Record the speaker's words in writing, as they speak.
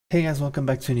Hey guys, welcome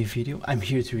back to a new video. I'm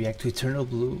here to react to Eternal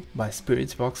Blue by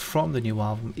Spiritbox from the new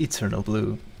album Eternal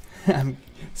Blue. I'm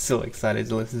so excited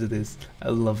to listen to this.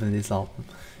 I love this album.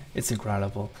 It's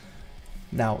incredible.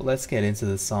 Now let's get into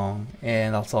the song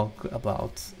and I'll talk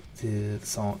about the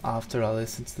song after I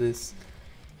listen to this,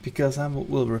 because I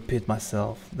will repeat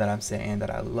myself that I'm saying that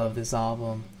I love this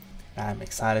album. I'm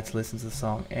excited to listen to the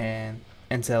song and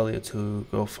tell you to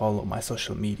go follow my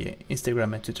social media,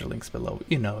 Instagram and Twitter, links below.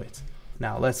 You know it.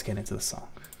 Now let's get into the song.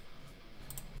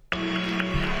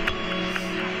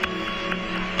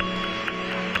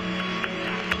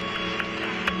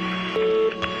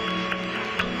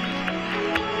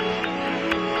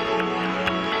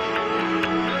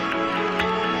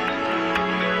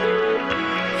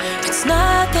 It's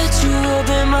not that you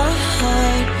open my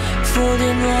heart,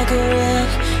 folding like a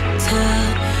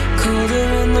reptile, colder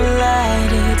in the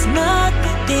light. It's not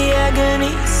that the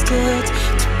agony starts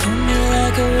to pull me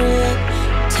like a riptide,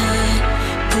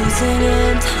 pulsing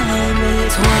in time.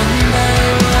 It's one by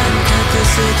one, cut the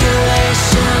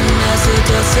circulation as the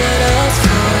dust settles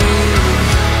for you.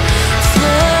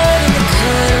 Flood in the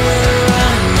current will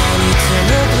run, and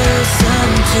eternal blue sun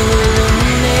to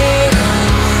illuminate my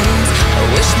wounds. I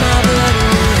wish my blood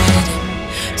would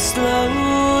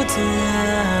slow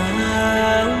down.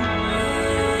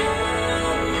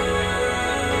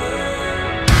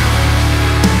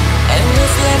 And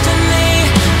what's left of me,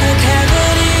 a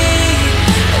cavity,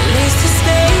 at least the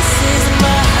space is in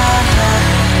my heart.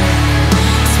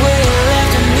 It's where you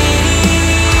left me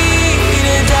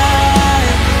to die.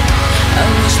 I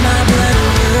wish my blood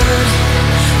would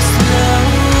slow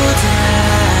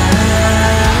down.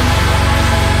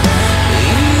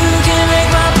 You can make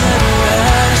my blood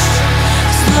rush,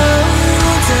 slow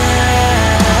down.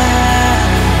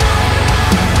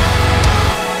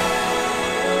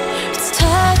 It's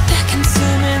tight that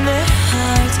consuming their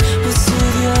hearts will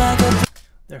soothe you like a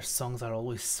Their songs are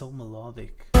always so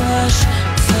melodic. brush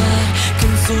fire,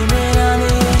 consuming on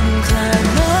the incline.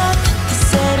 Not that the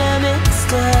sediment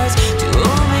stars to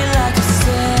hold me like a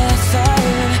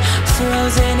sapphire,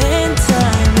 frozen in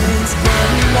time. It's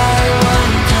one by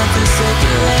one, cut the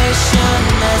circulation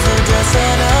as the dust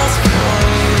settles for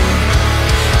you.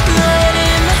 Blood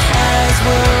in my eyes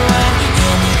will run,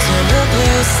 an eternal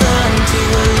blue sun to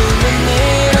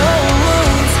illuminate all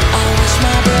wounds. I wish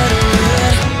my blood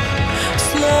would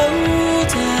slow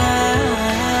down.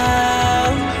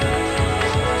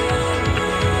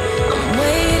 I'm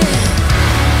waiting,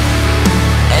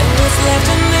 and what's left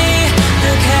of me,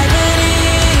 the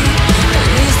cavity, at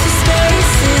least the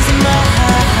space is in my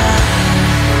heart.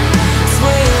 It's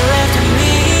where you left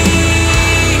me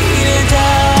to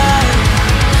die.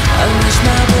 I wish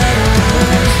my blood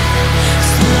would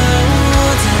slow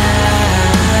down.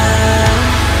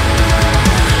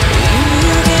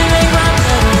 You can make my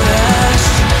blood rush,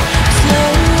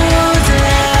 slow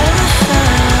down.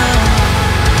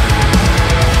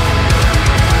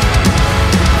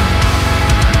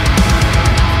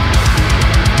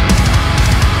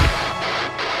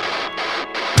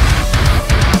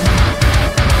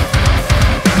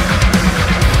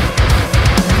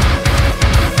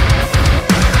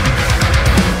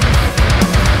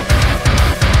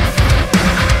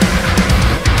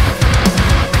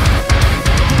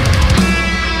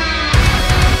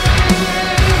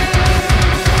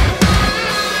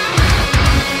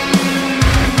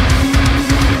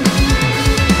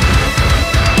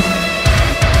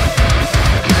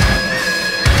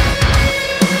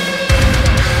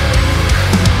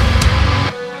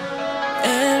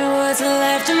 And what's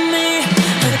left of me,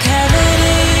 a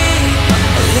cavity,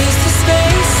 at least the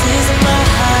space is in my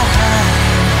heart.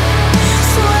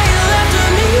 It's where you left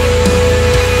me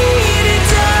to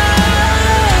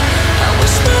die. I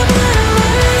wish my blood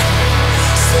would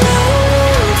slow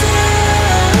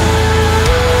down.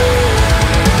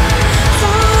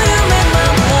 Oh, you make my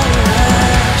blood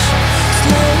rush,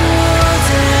 slow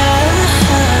down.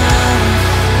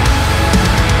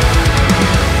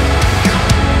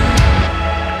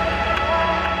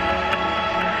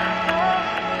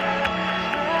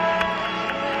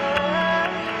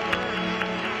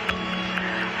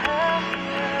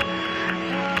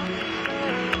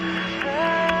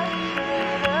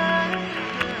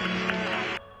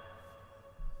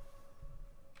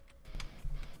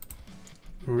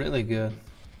 Really good.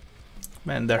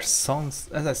 Man, their songs,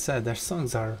 as I said, their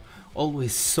songs are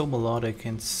always so melodic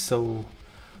and so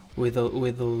with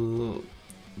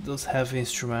those heavy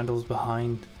instrumentals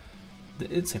behind.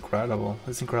 It's incredible.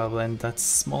 It's incredible, and that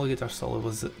small guitar solo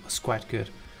was quite good.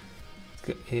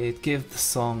 It gave the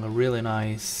song a really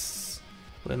nice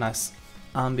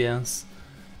ambience,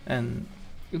 and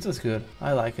It was good.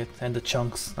 I like it, and the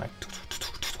chunks like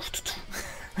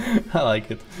I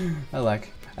like it.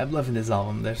 I'm loving this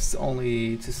album. There's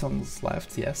only 2 songs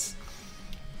left, yes,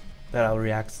 that I'll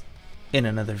react in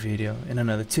another video, in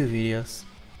another 2 videos.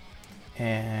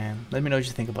 And let me know what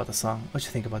you think about the song, what you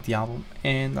think about the album,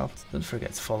 and don't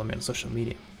forget to follow me on social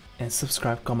media. And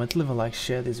subscribe, comment, leave a like,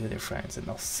 share this with your friends, and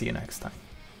I'll see you next time.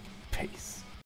 Peace.